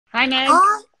Hi, Meg.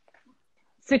 Hi,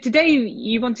 So today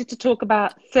you wanted to talk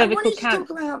about I cervical wanted to talk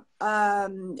cancer.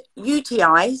 about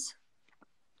UTIs,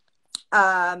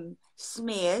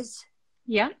 smears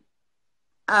Yeah.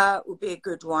 would be a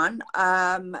good one.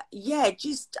 Yeah,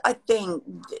 just I think,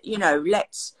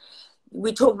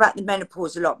 we talk about the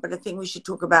menopause a lot, but I think we should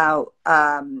talk about,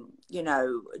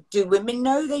 do women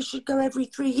know they should go every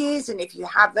 3 years? And if you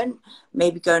haven't,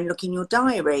 maybe go and look in your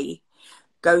diary,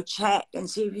 go check and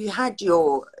see if you had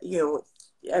your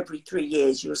every 3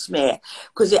 years your smear,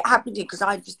 because it happened because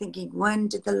I was thinking, when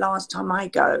did the last time I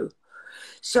go?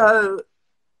 So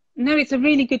No, it's a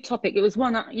really good topic. It was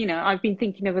one that, I've been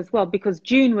thinking of as well, because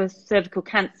June was cervical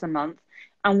cancer month.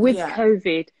 And with yeah.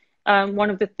 COVID, one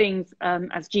of the things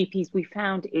as GPs we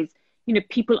found is,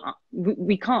 people,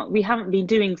 we haven't been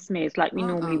doing smears like we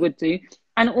normally Mm-mm. would do.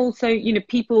 And also,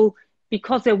 people,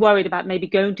 because they're worried about maybe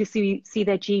going to see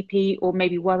their GP, or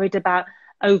maybe worried about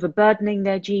overburdening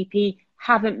their GP,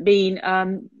 haven't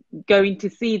been going to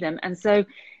see them. And so,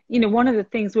 one of the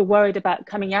things we're worried about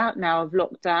coming out now of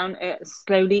lockdown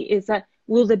slowly is that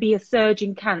will there be a surge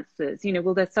in cancers?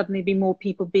 Will there suddenly be more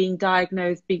people being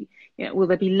diagnosed? Will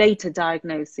there be later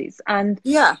diagnoses?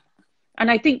 Yeah. And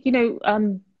I think,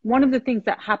 one of the things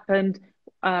that happened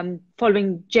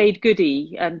following Jade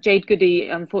Goody,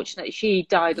 unfortunately, she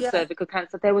died of Yeah. cervical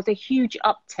cancer. There was a huge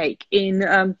uptake in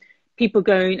people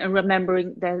going and remembering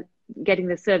getting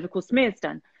their cervical smears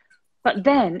done. But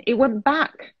then it went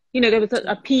back. There was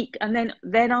a peak, and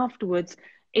then afterwards,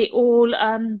 it all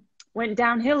went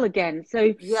downhill again.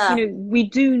 So, Yeah. we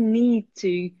do need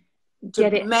to To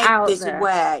get it make out this there.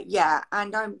 aware. Yeah.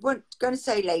 And I'm going to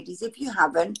say, ladies, if you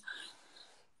haven't,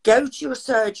 go to your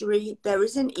surgery. There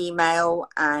is an email,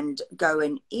 and go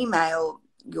and email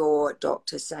your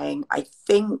doctor saying, I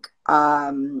think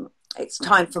it's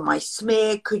time for my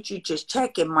smear. Could you just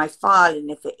check in my file? And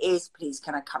if it is, please,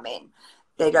 can I come in?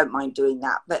 They don't mind doing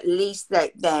that, but at least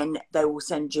then they will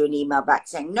send you an email back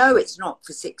saying, no, it's not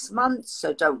for 6 months,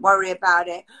 so don't worry about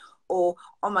it. Or,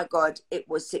 oh my God, it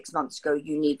was 6 months ago,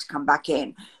 you need to come back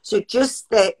in. So just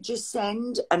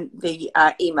send the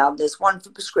email. There's one for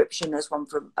prescription, there's one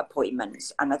for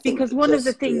appointments. And I think Because one of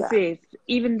the just do things that. is,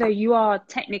 even though you are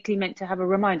technically meant to have a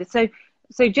reminder, so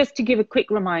just to give a quick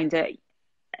reminder,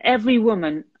 every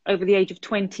woman over the age of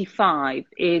 25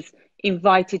 is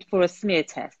invited for a smear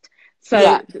test. So,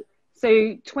 Yeah,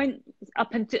 so 20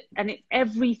 up until, and it's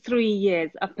every 3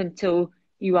 years up until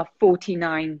you are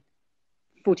 49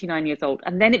 years old,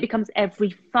 and then it becomes every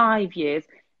 5 years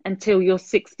until you're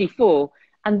 64,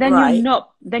 and right.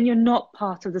 then you're not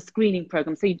part of the screening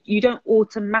program, so you don't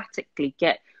automatically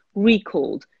get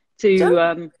recalled to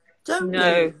Don't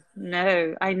no, you?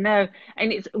 no, I know.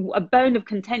 And it's a bone of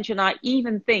contention. I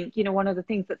even think, one of the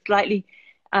things that slightly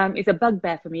is a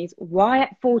bugbear for me is, why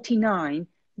at 49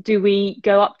 do we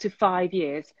go up to 5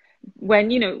 years? When,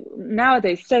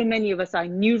 nowadays, so many of us are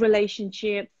in new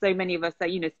relationships, so many of us are,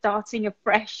 starting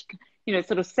afresh,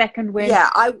 sort of second wind. Yeah,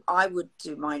 I would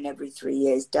do mine every 3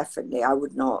 years, definitely. I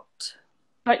would not.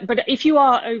 But if you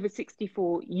are over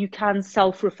 64, you can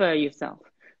self-refer yourself.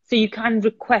 So you can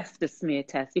request a smear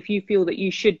test if you feel that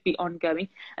you should be ongoing.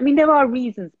 I mean, there are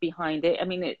reasons behind it. I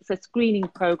mean, it's a screening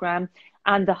program,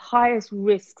 and the highest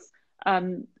risks,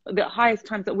 the highest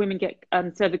times that women get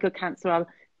cervical cancer are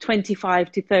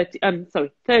 25 to 30,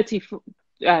 30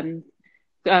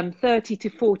 to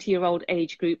 40-year-old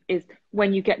age group is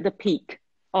when you get the peak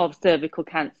of cervical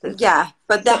cancers. Yeah,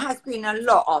 but there So, has been a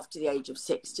lot after the age of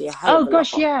 60, a hell of oh a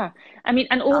gosh, lot. yeah. I mean,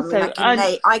 and I mean, also,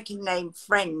 I can name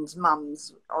friends'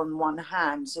 mums on one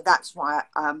hand, so that's why.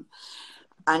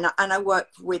 And I work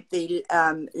with the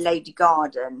Lady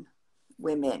Garden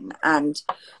women, and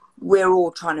we're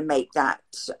all trying to make that.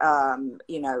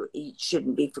 It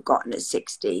shouldn't be forgotten at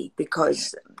 60,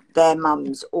 because their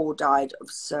mums all died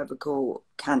of cervical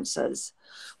cancers.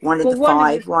 One of well, the one of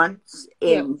the, five ones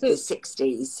yeah. in the So,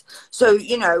 60s. So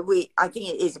I think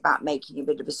it is about making a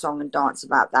bit of a song and dance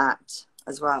about that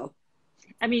as well.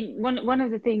 I mean, one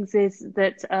of the things is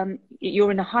that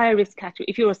you're in a higher risk category.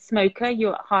 If you're a smoker,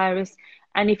 you're at higher risk,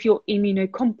 and if you're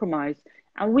immunocompromised.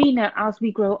 And we know as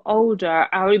we grow older,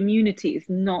 our immunity is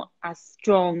not as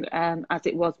strong as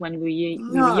it was when we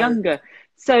were No. younger.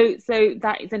 So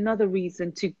that is another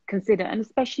reason to consider, and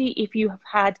especially if you have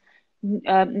had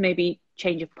maybe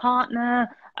change of partner,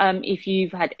 if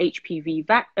you've had HPV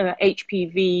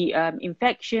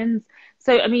infections.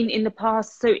 So I mean, in the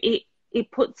past, so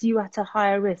it puts you at a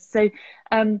higher risk. So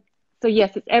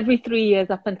yes, it's every 3 years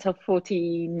up until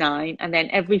 49, and then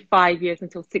every 5 years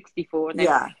until 64, and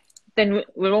Yeah. then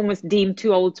we're almost deemed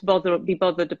too old to be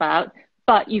bothered about.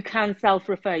 But you can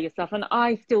self-refer yourself, and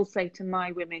I still say to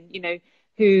my women,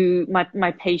 who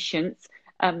my patients,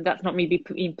 that's not me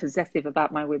being possessive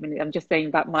about my women. I'm just saying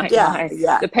about Yeah,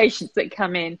 yeah. the patients that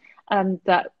come in,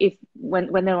 that if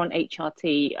when they're on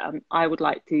HRT, I would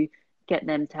like to get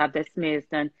them to have their smears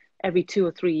done every 2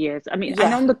 or 3 years. I mean, and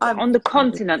Yeah, on the I'm with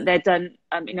continent, you. they're done,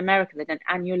 in America, they're done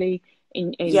annually.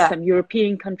 In Yeah, some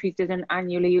European countries, they're done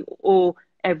annually or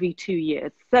every 2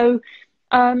 years. So,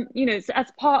 it's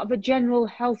as part of a general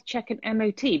health check and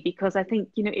MOT, because I think,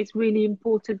 it's really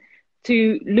important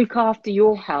to look after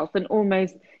your health and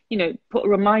almost, put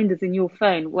reminders in your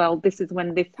phone. Well, this is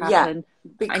when this yeah. happened. I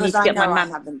Because need to I get my know I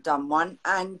mam. haven't done one.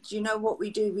 And you know what we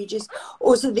do? We just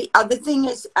also, the other thing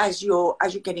is, as you're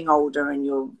getting older and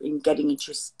you're getting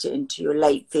into your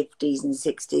late 50s and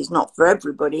 60s, not for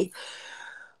everybody,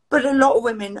 but a lot of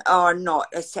women are not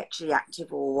as sexually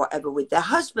active or whatever with their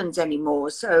husbands anymore.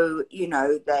 So,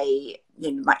 they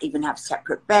might even have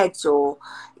separate beds, or,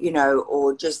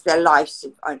 or just their lives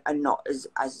are not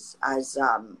as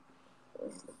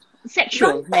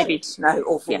Sexual, maybe. rampant. No,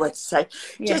 awful Yeah, word to say.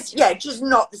 yeah, Just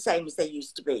not the same as they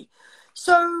used to be.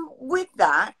 So with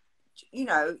that,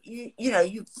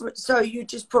 so you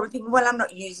just probably think, well, I'm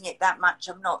not using it that much.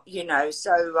 I'm not,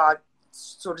 so I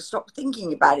sort of stopped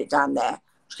thinking about it down there,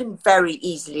 which can very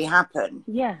easily happen.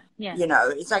 yeah, yeah.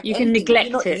 It's like You can anything. If you're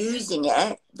neglect not it. using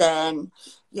it, then,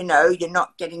 you're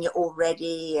not getting it all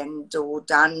ready and all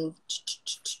done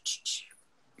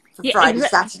for Yeah, Friday,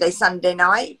 exactly. Saturday, Sunday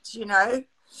night.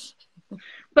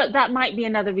 But that might be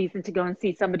another reason to go and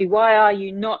see somebody. Why are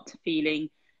you not feeling,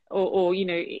 or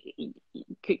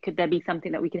could there be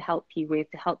something that we could help you with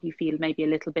to help you feel maybe a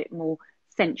little bit more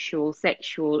sensual,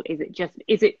 sexual? Is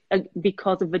it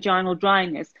because of vaginal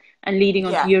dryness and leading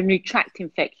on to Yeah, urinary tract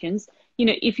infections?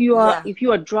 yeah. If you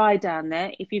are dry down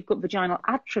there, if you've got vaginal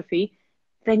atrophy,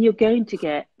 then you're going to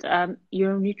get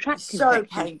urinary tract So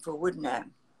infections. painful, wouldn't it?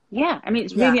 Yeah, I mean,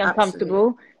 it's Yeah, really absolutely.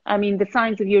 uncomfortable. I mean, the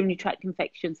signs of urinary tract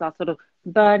infections are sort of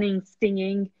burning,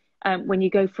 stinging, when you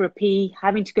go for a pee,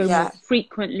 having to go more Yeah.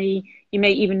 frequently. You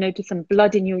may even notice some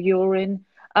blood in your urine.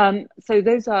 So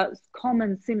those are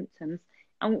common symptoms.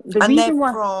 And the And they're reason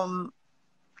why, from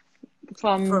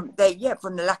from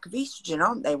the lack of estrogen,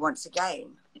 aren't they, once again?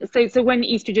 so when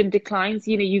estrogen declines,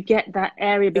 you get that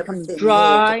area Have a becomes thin hair,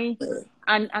 don't dry, you?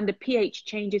 and the pH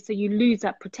changes, so you lose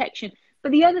that protection.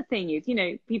 But the other thing is,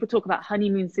 people talk about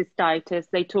honeymoon cystitis.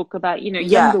 They talk about,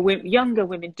 Yeah, younger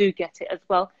women do get it as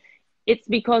well. It's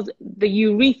because the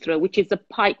urethra, which is the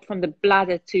pipe from the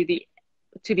bladder to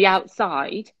the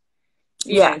outside,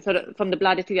 yeah, sort of from the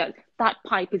bladder to the outside, that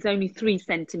pipe is only 3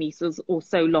 centimeters or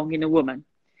so long in a woman.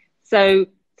 So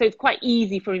it's quite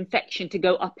easy for infection to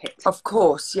go up it. of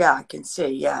course. Yeah, I can see.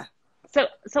 Yeah,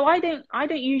 So I don't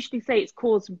usually say it's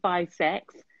caused by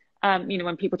sex.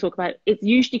 When people talk about it, it's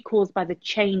usually caused by the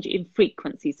change in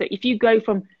frequency. So if you go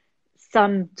from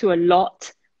some to a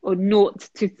lot, or naught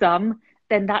to some,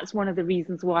 then that's one of the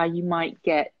reasons why you might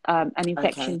get an okay.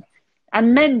 infection.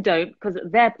 And men don't, because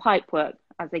their pipe work,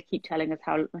 as they keep telling us,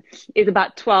 how is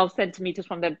about 12 centimeters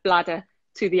from their bladder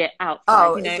to the outside.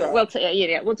 Oh, is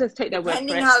it? We'll just take their word for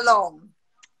Depending it. how long.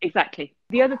 Exactly.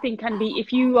 The other thing can be,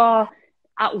 if you are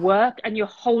at work and you're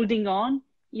holding on,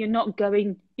 you're not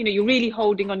going, you're really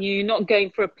holding on, you're not going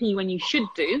for a pee when you should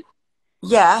do,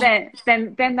 Yeah,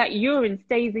 then that urine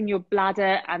stays in your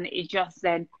bladder, and it just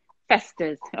then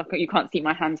festers. Okay, you can't see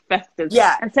my hands, festers.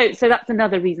 yeah. And so that's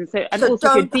another reason. So, and So also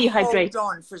if you're don't hold dehydrated,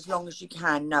 on for as long as you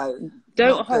can. No,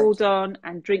 don't not good. hold on,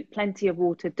 and drink plenty of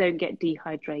water. Don't get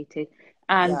dehydrated.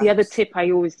 And the other Yes. tip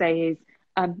I always say is,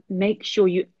 make sure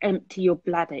you empty your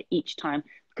bladder each time.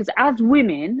 Because as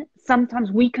women, sometimes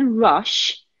we can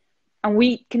rush, and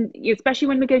we can, especially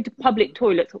when we're going to public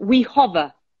toilets, we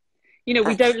hover.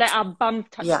 We don't let our bums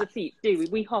touch Yeah. the seats, do we?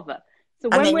 We hover. So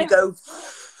And when then you we're, go,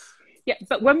 yeah,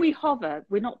 but when we hover,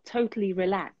 we're not totally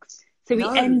relaxed. So we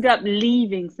no. end up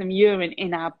leaving some urine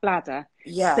in our bladder.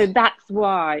 Yeah. So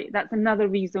that's another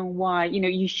reason why,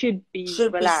 you should be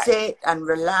Should be relaxed. sit and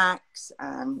relax,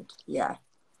 and yeah.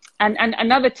 And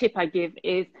another tip I give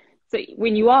is, so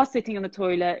when you are sitting on the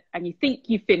toilet and you think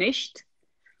you finished,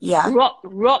 Yeah.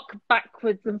 rock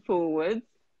backwards and forwards.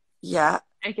 Yeah.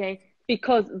 Okay.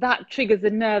 Because that triggers the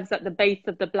nerves at the base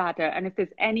of the bladder. And if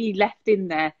there's any left in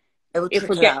there, It will it'll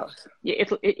trickle get, out.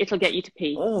 it'll get you to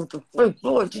pee. Oh, the big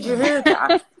boy. Did you hear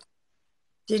that?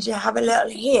 Did you have a little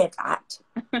hear that?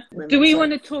 Do Women we say.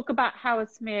 want to talk about how a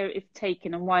smear is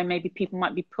taken and why maybe people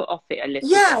might be put off it a little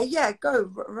bit? Yeah, go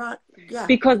right. Yeah.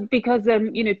 Because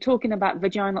talking about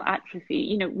vaginal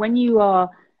atrophy, when you are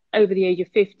over the age of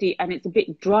 50 and it's a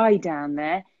bit dry down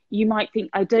there, you might think,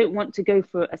 I don't want to go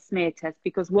for a smear test,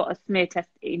 because what a smear test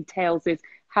entails is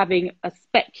having a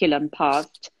speculum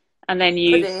passed, and then Put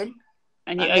you in.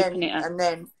 and you open it up. And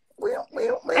then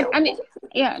And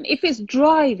yeah, and if it's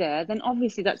dry there, then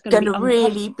obviously that's going to be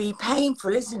really be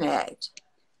painful, isn't it?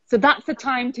 So that's the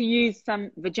time to use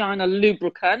some vaginal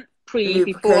lubricant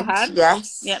beforehand.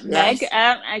 Yes. Yeah, yes.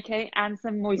 Meg. Okay, and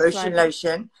some moisturizer.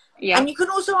 Lotion. Yeah. And you can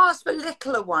also ask for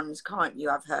littler ones, can't you?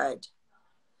 I've heard.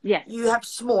 Yes. You have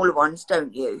smaller ones,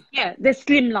 don't you? Yeah, the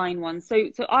slimline ones.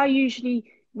 So I usually,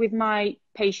 with my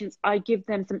patients, I give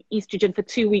them some estrogen for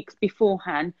 2 weeks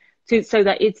beforehand, so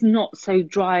that it's not so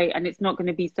dry and it's not going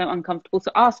to be so uncomfortable.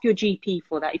 So ask your GP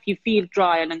for that if you feel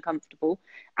dry and uncomfortable.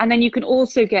 And then you can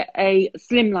also get a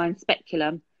slimline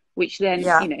speculum, which then,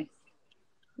 you know,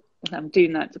 I'm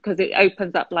doing that because it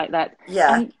opens up like that.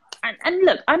 Yeah. And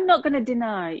look, I'm not going to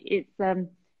deny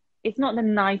it's not the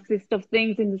nicest of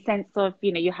things, in the sense of,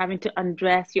 you know, you're having to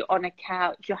undress, you're on a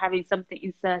couch, you're having something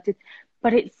inserted,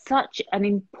 but it's such an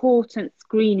important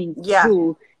screening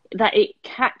tool that it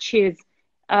catches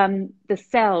the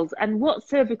cells. And what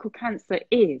cervical cancer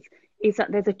is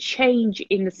that there's a change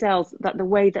in the cells, that the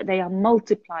way that they are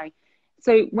multiplying.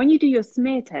 So when you do your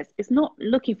smear test, it's not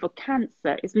looking for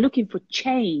cancer, it's looking for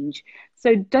change.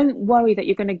 So don't worry that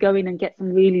you're going to go in and get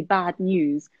some really bad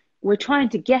news. We're trying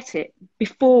to get it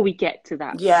before we get to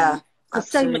that point.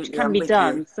 So much can be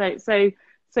done. So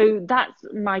that's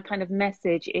my kind of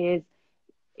message is,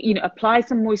 you know, apply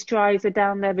some moisturizer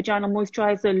down there, vaginal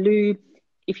moisturizer, lube.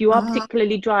 If you are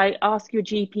particularly dry, ask your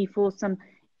GP for some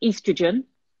estrogen,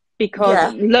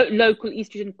 because local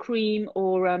estrogen cream,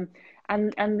 or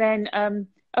and then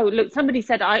oh look, somebody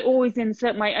said I always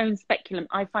insert my own speculum.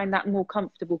 I find that more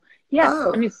comfortable. Yes,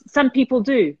 I mean, some people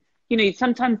do. You know,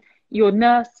 sometimes your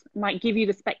nurse might give you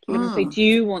the speculum and say, do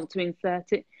you want to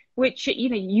insert it? Which, you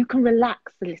know, you can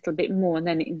relax a little bit more and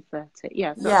then insert it.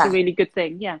 Yeah, so that's a really good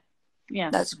thing. Yeah. Yeah,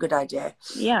 that's a good idea.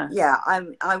 Yeah,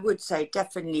 I would say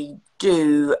definitely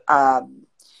do.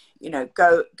 You know,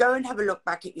 go and have a look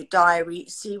back at your diary,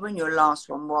 see when your last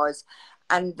one was,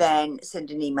 and then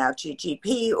send an email to your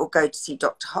GP, or go to see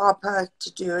Dr. Harper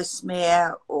to do a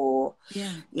smear, or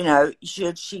you know,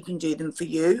 she can do them for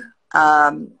you.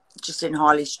 Just in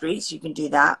Harley Street, so you can do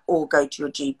that, or go to your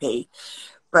GP.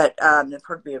 But there'll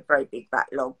probably be a very big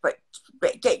backlog. But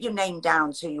get your name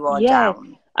down so you are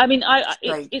down. I mean,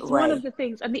 it's one of the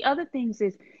things. And the other things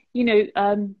is, you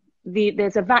know,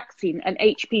 there's a vaccine, an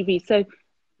HPV. So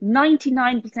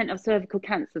 99% of cervical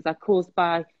cancers are caused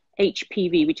by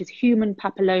HPV, which is human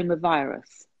papilloma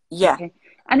virus. Yeah. Okay?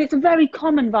 And it's a very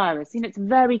common virus. You know, it's a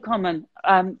very common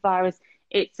virus.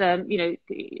 It's, you know,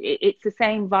 it's the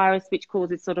same virus which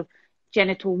causes sort of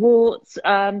genital warts,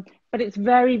 but it's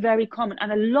very, very common.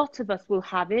 And a lot of us will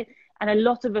have it. And a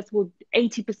lot of us will,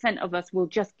 80% of us will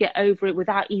just get over it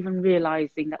without even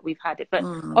realizing that we've had it. But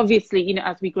obviously, you know,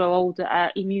 as we grow older,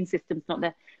 our immune system's not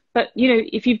there. But, you know,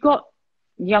 if you've got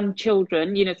young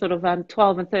children, you know, sort of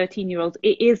 12 and 13-year-olds,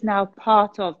 it is now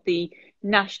part of the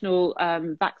national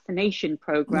vaccination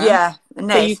program. Yeah,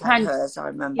 so you can hers, I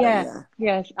remember.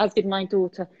 Yes, as did my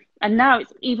daughter. And now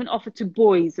it's even offered to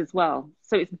boys as well.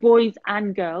 So it's boys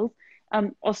and girls.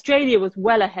 Australia was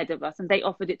well ahead of us, and they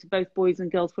offered it to both boys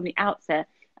and girls from the outset.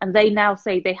 And they now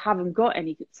say they haven't got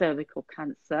any cervical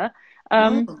cancer.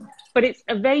 But it's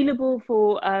available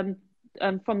for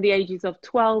from the ages of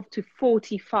 12 to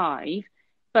 45.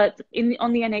 But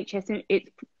on the NHS, it's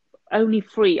only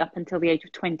free up until the age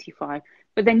of 25.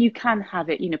 But then you can have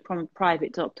it, you know, from a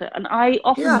private doctor. And I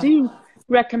often do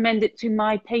recommend it to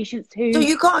my patients who... So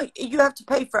you have to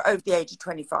pay for it over the age of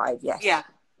 25, yes?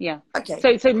 Yeah.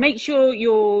 Okay. So make sure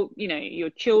your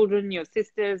children, your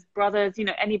sisters, brothers, you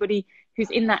know, anybody who's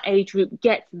in that age group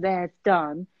gets theirs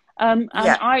done. And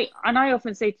I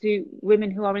often say to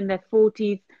women who are in their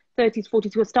 40s, 30s,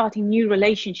 40s, who are starting new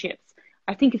relationships,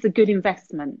 I think it's a good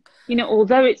investment. You know,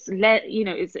 although it's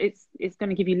it's going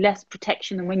to give you less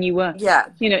protection than when you were,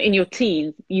 you know, in your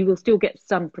teens, you will still get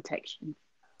some protection.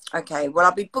 Okay, well,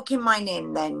 I'll be booking mine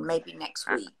in then, maybe next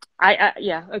week.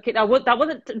 Okay. That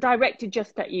wasn't directed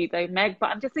just at you though, Meg, but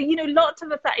I'm just saying, you know, lots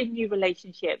of us are in new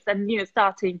relationships and, you know,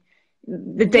 starting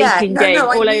the dating game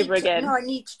all over again. No, I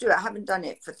need to do it. I haven't done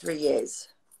it for 3 years.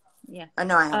 Yeah. I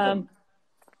know I haven't.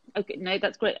 Okay, no,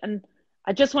 that's great. And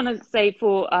I just want to say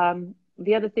for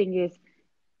the other thing is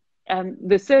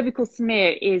the cervical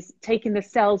smear is taking the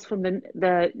cells from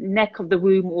the neck of the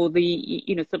womb, or the,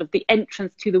 you know, sort of the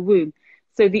entrance to the womb.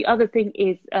 So the other thing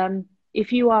is,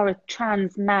 if you are a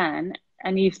trans man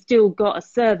and you've still got a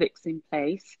cervix in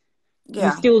place,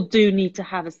 you still do need to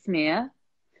have a smear.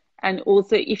 And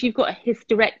also, if you've got a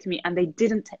hysterectomy and they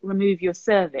didn't remove your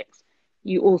cervix,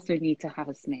 you also need to have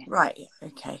a smear. Right,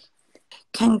 okay.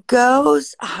 Can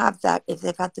girls have that if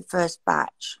they've had the first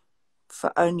batch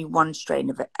for only one strain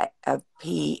of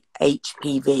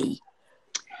HPV?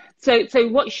 So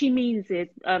what she means is,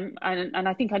 and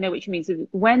I think I know what she means, is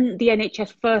when the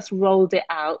NHS first rolled it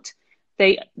out,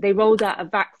 they rolled out a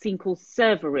vaccine called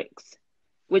Cervarix,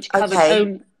 which covered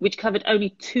Okay. only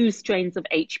two strains of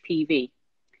HPV,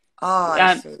 Oh,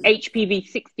 I see. HPV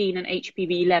 16 and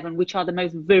HPV 11, which are the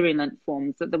most virulent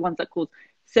forms, the ones that cause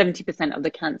 70% of the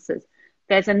cancers.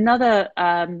 There's another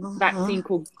vaccine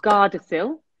called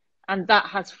Gardasil, and that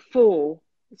has four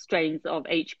strains of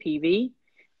HPV.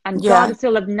 And Yeah.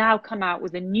 Gardasil have now come out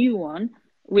with a new one,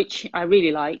 which I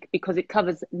really like because it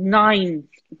covers nine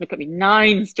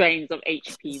strains of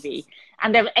HPV,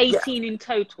 and there are Yeah. 18 in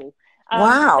total.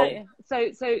 Wow. So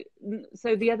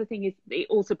the other thing is it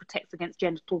also protects against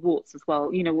genital warts as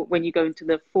well. You know, when you go into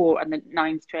the 4 and the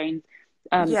 9 strains,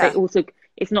 they Yeah. also,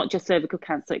 it's not just cervical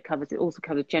cancer it also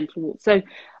covers genital warts. So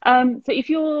so if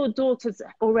your daughter's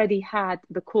already had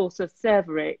the course of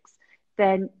Cervarix,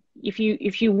 then if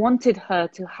you wanted her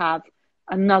to have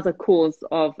another course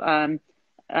of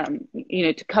you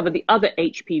know, to cover the other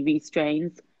HPV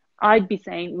strains, I'd be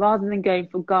saying rather than going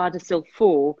for Gardasil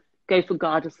 4, go for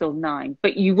Gardasil 9.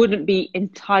 But you wouldn't be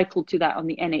entitled to that on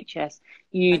the NHS.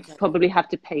 You'd probably have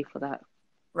to pay for that.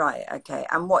 Right. Okay.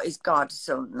 And what is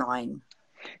Gardasil 9?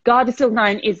 Gardasil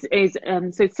 9 is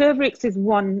so Cervarix is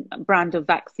one brand of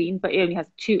vaccine, but it only has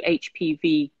 2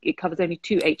 HPV. It covers only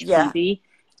 2 Yeah. HPV.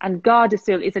 And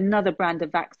Gardasil is another brand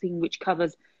of vaccine which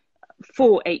covers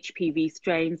 4 HPV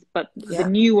strains, but Yeah.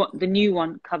 the new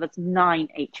one covers 9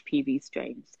 HPV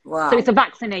strains. Wow. So it's a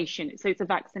vaccination. So it's a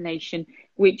vaccination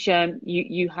which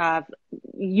you have.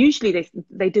 Usually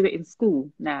they do it in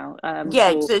school now.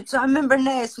 Yeah. So I remember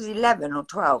Naeus was 11 or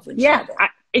 12 when she had it.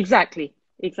 Exactly.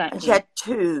 And she had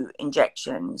 2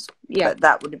 injections, Yeah. but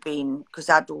that would have been because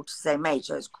our daughter's the same age,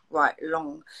 so it's quite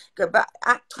long ago. But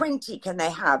at 20, can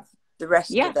they have the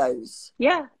rest of those?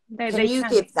 Yeah. Can you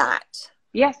give that?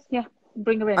 Yes, yeah.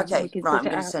 Bring her in. Okay, We can right. sort I'm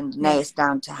going it to out. send Naeus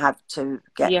down to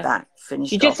get that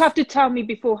finished You just off. have to tell me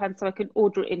beforehand so I can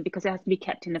order it in because it has to be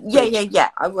kept in the fridge. Yeah.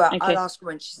 I will. Okay. I'll ask her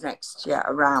when she's next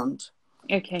around.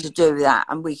 Okay. To do that,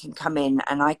 and we can come in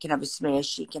and I can have a smear,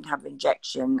 she can have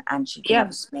injection, and she can have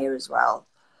a smear as well.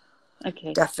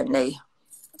 Okay. Definitely.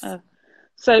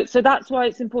 So that's why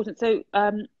it's important. So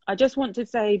I just want to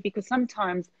say, because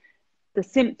sometimes the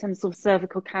symptoms of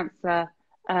cervical cancer,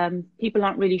 people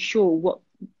aren't really sure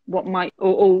what might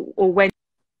or when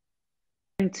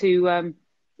do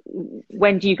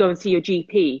you go and see your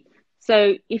GP.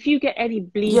 So if you get any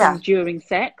bleeding during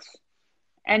sex,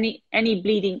 any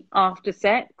bleeding after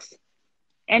sex,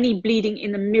 any bleeding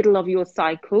in the middle of your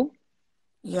cycle,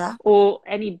 or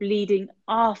any bleeding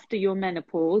after your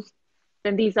menopause,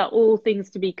 then these are all things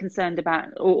to be concerned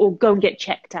about or go and get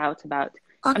checked out about.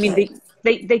 I mean,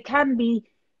 they can be,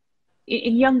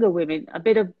 in younger women, a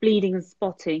bit of bleeding and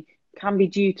spotting can be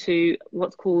due to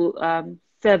what's called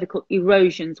cervical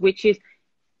erosions, which is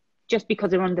just because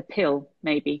they're on the pill,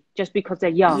 maybe, just because they're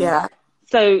young. Yeah.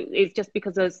 So it's just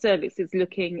because the cervix is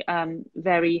looking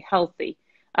very healthy.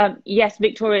 Yes,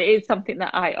 Victoria, is something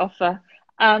that I offer.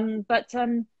 But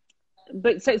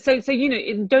so you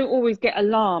know, don't always get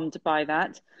alarmed by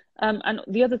that. And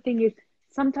the other thing is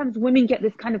sometimes women get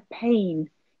this kind of pain,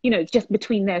 you know, it's just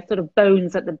between their sort of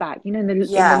bones at the back, you know, in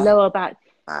the lower back.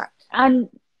 And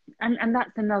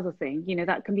that's another thing, you know,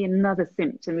 that can be another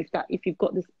symptom if you've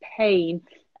got this pain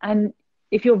and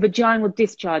if your vaginal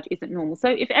discharge isn't normal. So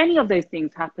if any of those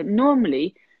things happen,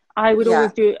 normally I would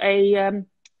always do a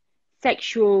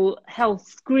sexual health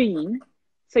screen.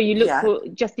 So you look for,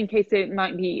 just in case there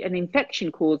might be an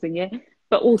infection causing it,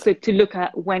 but also to look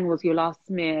at when was your last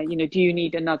smear, you know, do you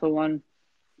need another one?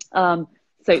 So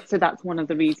that's one of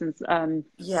the reasons I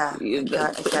get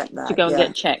that. To go and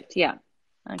get checked.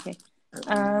 Okay.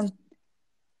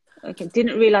 Okay,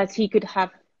 didn't realize he could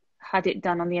have had it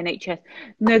done on the NHS.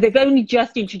 No, they've only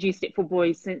just introduced it for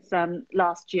boys since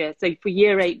last year. So for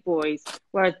year 8 boys,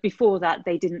 whereas before that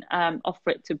they didn't offer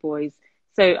it to boys.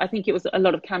 So I think it was a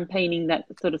lot of campaigning that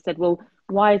sort of said, well,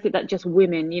 why is it that just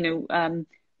women, you know,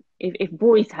 if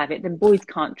boys have it, then boys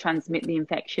can't transmit the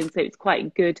infection. So it's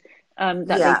quite good that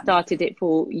they started it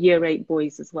for year 8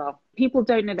 boys as well. People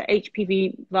don't know that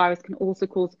HPV virus can also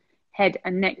cause head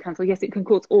and neck cancer. Yes, it can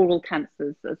cause oral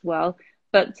cancers as well,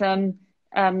 but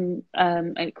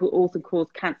it could also cause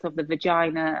cancer of the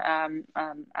vagina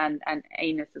and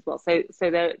anus as well. So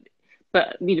there,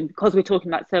 but you know, because we're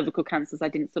talking about cervical cancers, I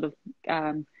didn't sort of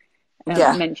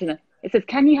mention it. It says,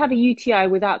 can you have a UTI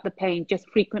without the pain, just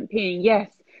frequent peeing? Yes.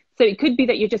 So it could be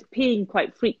that you're just peeing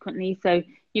quite frequently. So,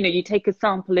 you know, you take a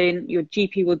sample in, your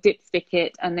GP will dipstick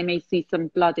it and they may see some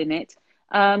blood in it.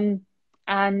 And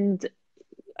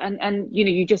and you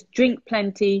know, you just drink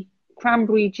plenty,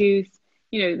 cranberry juice,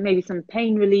 you know, maybe some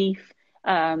pain relief,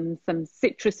 some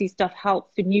citrusy stuff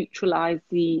helps to neutralize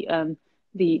the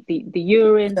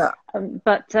urine. Yeah.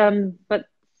 But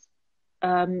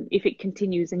if it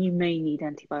continues, then you may need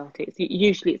antibiotics.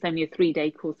 Usually it's only a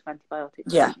 3-day course of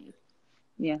antibiotics that Yeah. you need.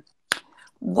 Yeah.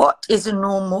 What is a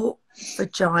normal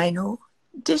vaginal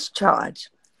discharge?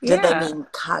 Do they Yeah. mean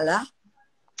colour?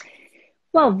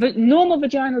 Well, normal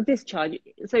vaginal discharge.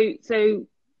 So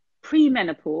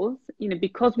pre-menopause, you know,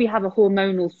 because we have a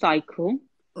hormonal cycle,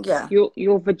 Yeah.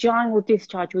 your vaginal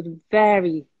discharge would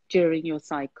vary during your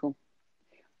cycle.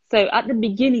 So at the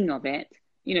beginning of it,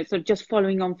 you know, so just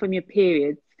following on from your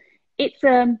periods, it's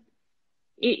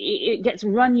it gets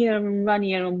runnier and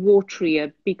runnier and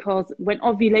waterier, because when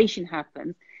ovulation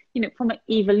happens, you know, from an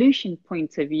evolution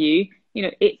point of view, you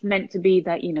know, it's meant to be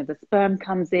that, you know, the sperm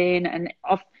comes in and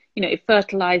off, you know, it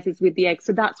fertilizes with the egg.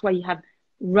 So that's why you have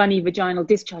runny vaginal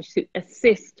discharge, to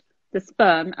assist the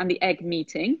sperm and the egg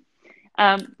meeting.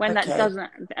 When that Okay. doesn't,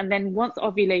 and then once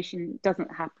ovulation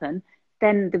doesn't happen,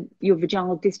 then your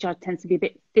vaginal discharge tends to be a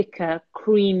bit thicker,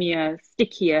 creamier,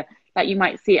 stickier, like you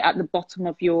might see it at the bottom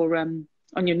of your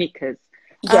on your knickers.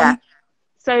 Yeah.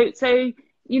 So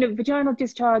you know, vaginal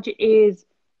discharge is,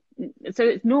 so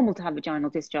it's normal to have vaginal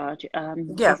discharge. Yeah,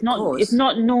 of It's course.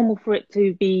 not normal for it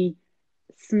to be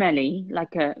smelly,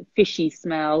 like a fishy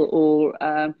smell, or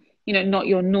you know, not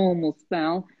your normal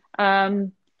smell.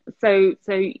 So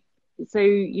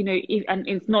you know, and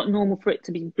it's not normal for it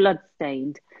to be blood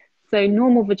stained. So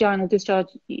normal vaginal discharge,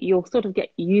 you'll sort of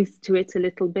get used to it a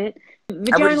little bit. I would.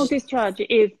 Vaginal discharge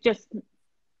is just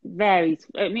varies.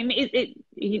 I mean,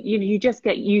 you just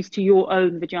get used to your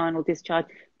own vaginal discharge,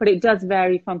 but it does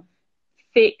vary from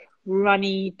thick,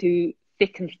 runny to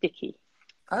thick and sticky.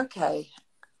 Okay.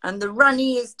 And the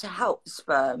runny is to help the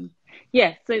sperm.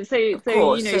 Yeah, Of so you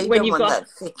course. So know, you when don't you've want got, that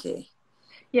thicky.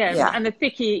 yeah, Yeah. and the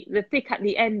thick at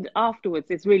the end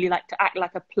afterwards is really like to act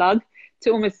like a plug, to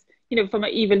almost, you know, from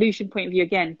an evolution point of view,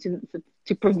 again,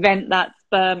 to prevent that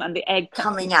sperm and the egg.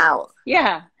 Coming out.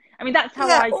 Yeah, I mean, that's how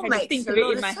Yeah, I all kind of makes think a of it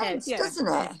lot in of my head. sense, Yeah, doesn't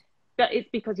yeah. it? But it's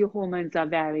because your hormones are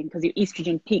varying, because your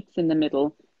estrogen peaks in the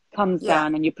middle, comes Yeah.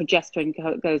 down, and your progesterone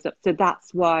goes up. So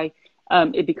that's why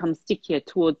it becomes stickier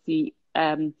towards the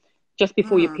just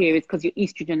before your Mm. periods, because your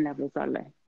estrogen levels are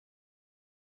low.